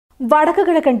വടക്ക്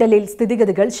കിഴക്കൻ ഡൽഹിയിൽ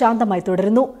സ്ഥിതിഗതികൾ ശാന്തമായി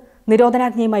തുടരുന്നു.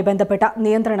 നിരോധനാജ്ഞയുമായി ബന്ധപ്പെട്ട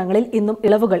നിയന്ത്രണങ്ങളിൽ ഇന്നും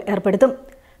ഇളവുകൾ ഏർപ്പെടുത്തും.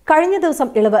 കഴിഞ്ഞ ദിവസം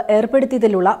ഇളവ്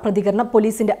ഏർപ്പെടുത്തിയതിലുള്ള പ്രതികരണം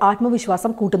പോലീസിന്റെ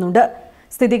ആത്മവിശ്വാസം കൂട്ടുന്നുണ്ട്.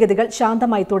 സ്ഥിതിഗതികൾ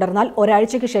ശാന്തമായി തുടർന്നാൽ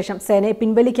ഒരാഴ്ചയ്ക്ക് ശേഷം സേനയെ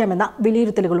പിൻവലിക്കാമെന്ന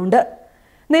വിലയിരുത്തലുകളുണ്ട്.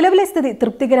 നിലവിലെ സ്ഥിതി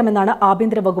തൃപ്തികരമെന്നാണ്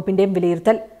ആഭ്യന്തര വകുപ്പിന്റെയും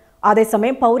വിലയിരുത്തൽ.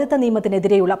 അതേസമയം പൌരത്വ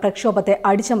നിയമത്തിനെതിരെയുള്ള പ്രക്ഷോഭത്തെ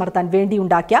അടിച്ചമർത്താൻ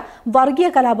വേണ്ടിയുണ്ടാക്കിയ വർഗീയ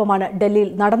കലാപമാണ്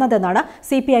ഡൽഹിയിൽ നടന്നതെന്നാണ്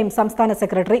സിപിഐഎം സംസ്ഥാന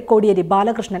സെക്രട്ടറി കോടിയേരി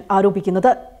ബാലകൃഷ്ണൻ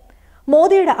ആരോപിക്കുന്നത്.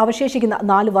 മോദിയുടെ അവശേഷിക്കുന്ന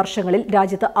 4 വർഷങ്ങളിൽ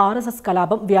രാജ്യത്ത് RSS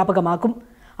കലാപം വ്യാപകമാക്കും.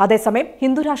 അതേസമയം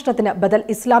ഹിന്ദുരാഷ്ട്രത്തിന് ബദൽ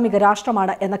ഇസ്ലാമിക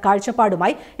രാഷ്ട്രമാണ് എന്ന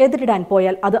കാഴ്ചപ്പാടുമായി എതിരിടാൻ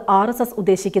പോയാൽ അത് RSS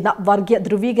ഉദ്ദേശിക്കുന്ന വർഗീയ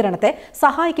ധ്രുവീകരണത്തെ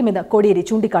സഹായിക്കുമെന്ന് കോടിയേരി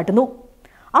ചൂണ്ടിക്കാട്ടുന്നു.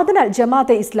 അതിനാൽ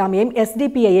ജമാഅത്തെ ഇസ്ലാമിയെയും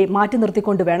SDP-യെ മാറ്റി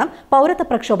നിർത്തിക്കൊണ്ടുവേണം പൌരത്വ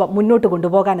പ്രക്ഷോഭം മുന്നോട്ട്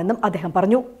കൊണ്ടുപോകാനെന്നും അദ്ദേഹം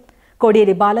പറഞ്ഞു.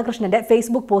 കോടിയേരി ബാലകൃഷ്ണന്റെ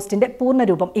ഫേസ്ബുക്ക് പോസ്റ്റിന്റെ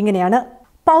പൂർണ്ണരൂപം ഇങ്ങനെയാണ്: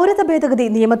 പൌരത്വ ഭേദഗതി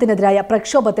നിയമത്തിനെതിരായ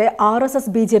പ്രക്ഷോഭത്തെ RSS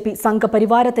BJP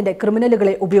സംഘപരിവാരത്തിന്റെ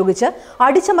ക്രിമിനലുകളെ ഉപയോഗിച്ച്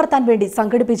അടിച്ചമർത്താൻ വേണ്ടി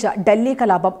സംഘടിപ്പിച്ച ഡൽഹി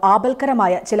കലാപം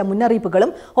ആപൽക്കരമായ ചില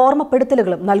മുന്നറിയിപ്പുകളും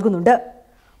ഓർമ്മപ്പെടുത്തലുകളും നൽകുന്നുണ്ട്.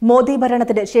 മോദി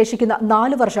ഭരണത്തിന്റെ ശേഷിക്കുന്ന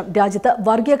 4 വർഷം രാജ്യത്ത്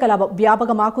വർഗീയ കലാപം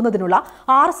വ്യാപകമാക്കുന്നതിനുള്ള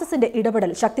RSSന്റെ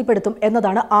ഇടപെടൽ ശക്തിപ്പെടുത്തും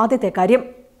എന്നതാണ് ആദ്യത്തെ കാര്യം.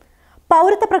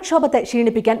 പൌരത്വ പ്രക്ഷോഭത്തെ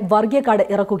ക്ഷീണിപ്പിക്കാൻ വർഗീയ കാർഡ്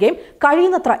ഇറക്കുകയും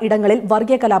കഴിയുന്നത്ര ഇടങ്ങളിൽ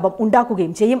വർഗീയ കലാപം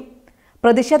ഉണ്ടാക്കുകയും ചെയ്യും.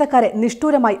 പ്രതിഷേധക്കാരെ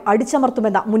നിഷ്ഠൂരമായി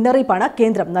അടിച്ചമർത്തുമെന്ന മുന്നറിയിപ്പാണ്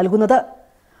കേന്ദ്രം നൽകുന്നത്.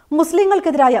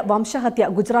 മുസ്ലിങ്ങൾക്കെതിരായ വംശഹത്യ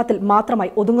ഗുജറാത്തിൽ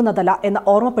മാത്രമായി ഒതുങ്ങുന്നതല്ല എന്ന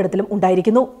ഓർമ്മപ്പെടുത്തലും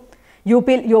ഉണ്ടായിരിക്കുന്നു.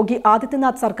 UPയിൽ യോഗി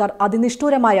ആദിത്യനാഥ് സർക്കാർ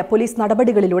അതിനിഷ്ഠൂരമായ പോലീസ്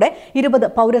നടപടികളിലൂടെ 20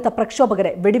 പൌരത്വ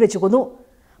പ്രക്ഷോഭകരെ വെടിവെച്ചുകൊന്നു.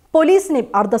 പോലീസിനെയും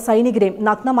അർദ്ധസൈനികരെയും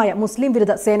നഗ്നമായ മുസ്ലിം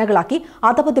വിരുദ്ധ സേനകളാക്കി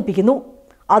അധപതിപ്പിക്കുന്നു.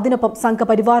 അതിനൊപ്പം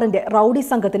സംഘപരിവാറിന്റെ റൌഡി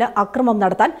സംഘത്തിന് അക്രമം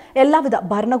നടത്താൻ എല്ലാവിധ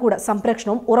ഭരണകൂട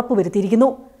സംരക്ഷണവും ഉറപ്പുവരുത്തിയിരിക്കുന്നു.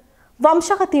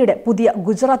 വംശഹത്യയുടെ പുതിയ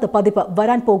ഗുജറാത്ത് പതിപ്പ്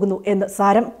വരാൻ പോകുന്നു എന്ന്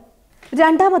സാരം.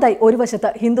 രണ്ടാമതായി, ഒരു വശത്ത്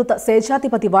ഹിന്ദുത്വ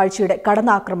സ്വേച്ഛാധിപത്യ വാഴ്ചയുടെ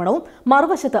കടന്നാക്രമണവും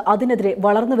മറുവശത്ത് അതിനെതിരെ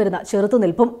വളർന്നുവരുന്ന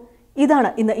ചെറുത്തുനിൽപ്പും. ഇതാണ്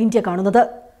ഇന്ന് ഇന്ത്യ കാണുന്നത്.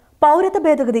 പൌരത്വ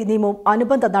ഭേദഗതി നിയമവും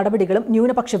അനുബന്ധ നടപടികളും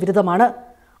ന്യൂനപക്ഷ വിരുദ്ധമാണ്.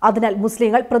 അതിനാൽ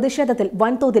മുസ്ലിങ്ങൾ പ്രതിഷേധത്തിൽ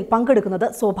വൻതോതിൽ പങ്കെടുക്കുന്നത്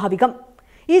സ്വാഭാവികം.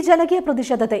 ഈ ജനകീയ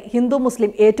പ്രതിഷേധത്തെ ഹിന്ദു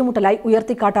മുസ്ലിം ഏറ്റുമുട്ടലായി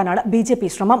ഉയർത്തിക്കാട്ടാനാണ് BJP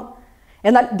ശ്രമം.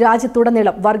 എന്നാൽ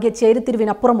രാജ്യത്തുടനീളം വർഗീയ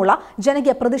ചേരിതിരിവിനപ്പുറമുള്ള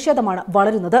ജനകീയ പ്രതിഷേധമാണ്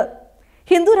വളരുന്നത്.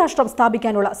 ഹിന്ദു രാഷ്ട്രം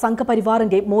സ്ഥാപിക്കാനുള്ള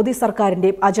സംഘപരിവാറിന്റെയും മോദി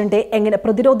സർക്കാരിന്റെയും അജണ്ടയെ എങ്ങനെ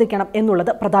പ്രതിരോധിക്കണം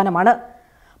എന്നുള്ളത് പ്രധാനമാണ്.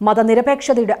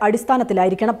 മതനിരപേക്ഷതയുടെ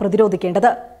അടിസ്ഥാനത്തിലായിരിക്കണം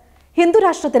പ്രതിരോധിക്കേണ്ടത്. ഹിന്ദു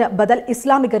രാഷ്ട്രത്തിന് ബദൽ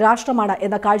ഇസ്ലാമിക രാഷ്ട്രമാണ്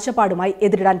എന്ന കാഴ്ചപ്പാടുമായി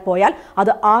എതിരിടാൻ പോയാൽ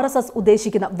അത് RSS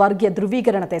ഉദ്ദേശിക്കുന്ന വർഗീയ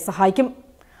ധ്രുവീകരണത്തെ സഹായിക്കും.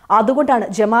 അതുകൊണ്ടാണ്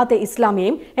ജമാഅത്തെ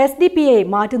ഇസ്ലാമിയെയും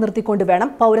SDP-യെയും മാറ്റി നിർത്തിക്കൊണ്ടുവേണം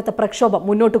പൌരത്വ പ്രക്ഷോഭം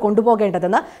മുന്നോട്ട്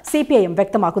കൊണ്ടുപോകേണ്ടതെന്ന് CPIM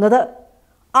വ്യക്തമാക്കുന്നത്.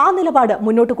 ആ നിലപാട്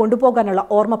മുന്നോട്ട് കൊണ്ടുപോകാനുള്ള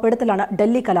ഓർമ്മപ്പെടുത്തലാണ്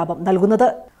ഡൽഹി കലാപം നൽകുന്നത്.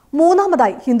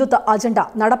 മൂന്നാമതായി, ഹിന്ദുത്വ അജണ്ട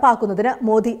നടപ്പാക്കുന്നതിന്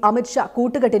മോദി അമിത്ഷാ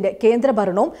കൂട്ടുകെട്ടിന്റെ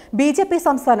കേന്ദ്രഭരണവും BJP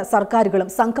സംസ്ഥാന സർക്കാരുകളും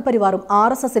സംഘപരിവാറും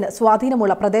RSSന്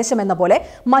സ്വാധീനമുള്ള പ്രദേശമെന്ന പോലെ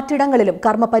മറ്റിടങ്ങളിലും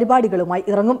കർമ്മപരിപാടികളുമായി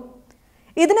ഇറങ്ങും.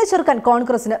 ഇതിനെ ചെറുക്കാൻ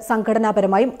കോൺഗ്രസിന്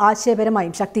സംഘടനാപരമായും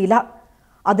ആശയപരമായും ശക്തിയില്ല.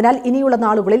 അതിനാൽ ഇനിയുള്ള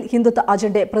നാളുകളിൽ ഹിന്ദുത്വ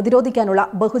അജണ്ടയെ പ്രതിരോധിക്കാനുള്ള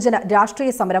ബഹുജന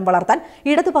രാഷ്ട്രീയ സമരം വളർത്താൻ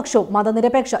ഇടതുപക്ഷവും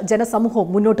മതനിരപേക്ഷ ജനസമൂഹവും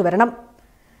മുന്നോട്ട് വരണം.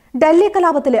 ഡൽഹി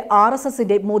കലാപത്തിലെ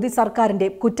RSSന്റെയും മോദി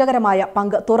സർക്കാരിന്റെയും കുറ്റകരമായ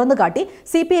പങ്ക് തുറന്നുകാട്ടി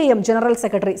CPIM ജനറൽ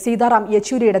സെക്രട്ടറി സീതാറാം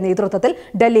യെച്ചൂരിയുടെ നേതൃത്വത്തിൽ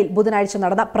ഡൽഹിയിൽ ബുധനാഴ്ച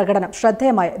നടന്ന പ്രകടനം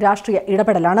ശ്രദ്ധേയമായ രാഷ്ട്രീയ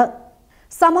ഇടപെടലാണ്.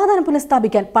 സമാധാനം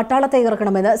പുനഃസ്ഥാപിക്കാൻ പട്ടാളത്തെ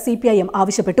ഇറക്കണമെന്ന് CPIM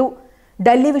ആവശ്യപ്പെട്ടു.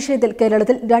 ഡൽഹി വിഷയത്തിൽ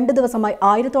കേരളത്തിൽ 2 ദിവസമായി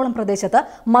 1000-ഓളം പ്രദേശത്ത്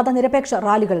മതനിരപേക്ഷ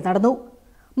റാലികൾ നടന്നു.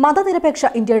 മതനിരപേക്ഷ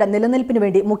ഇന്ത്യയുടെ നിലനിൽപ്പിനു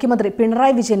വേണ്ടി മുഖ്യമന്ത്രി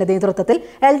പിണറായി വിജയന്റെ നേതൃത്വത്തിൽ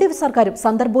LDF സർക്കാരും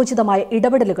സന്ദർഭോചിതമായ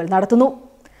ഇടപെടലുകൾ നടത്തുന്നു.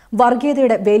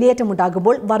 വർഗീയതയുടെ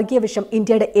വേലിയേറ്റമുണ്ടാകുമ്പോൾ വർഗീയ വിഷം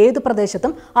ഇന്ത്യയുടെ ഏതു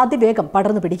പ്രദേശത്തും അതിവേഗം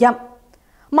പടർന്നു പിടിക്കാം.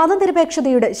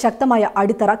 മതനിരപേക്ഷതയുടെ ശക്തമായ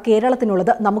അടിത്തറ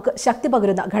കേരളത്തിനുള്ളത് നമുക്ക് ശക്തി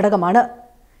പകരുന്ന ഘടകമാണ്.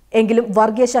 എങ്കിലും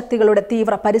വർഗീയ ശക്തികളുടെ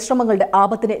തീവ്ര പരിശ്രമങ്ങളുടെ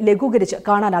ആപത്തിനെ ലഘൂകരിച്ച്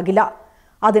കാണാനാകില്ല.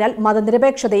 അതിനാൽ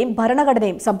മതനിരപേക്ഷതയും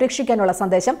ഭരണഘടനയും സംരക്ഷിക്കാനുള്ള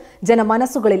സന്ദേശം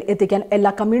ജനമനസ്സുകളിൽ എത്തിക്കാൻ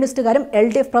എല്ലാ കമ്മ്യൂണിസ്റ്റുകാരും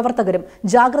LDF പ്രവർത്തകരും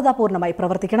ജാഗ്രതാപൂർണമായി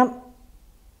പ്രവർത്തിക്കണം.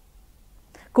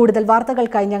 കൂടുതൽ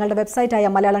വാർത്തകൾക്കായി ഞങ്ങളുടെ വെബ്സൈറ്റായ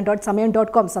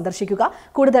malayalam.samayam.com സന്ദർശിക്കുക.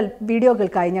 കൂടുതൽ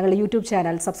വീഡിയോകൾക്കായി ഞങ്ങളുടെ YouTube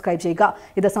ചാനൽ സബ്സ്ക്രൈബ് ചെയ്യുക.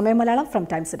 ഇത് സമയം മലയാളം ഫ്രം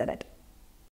ടൈംസ് ഇന്റർനെറ്റ്.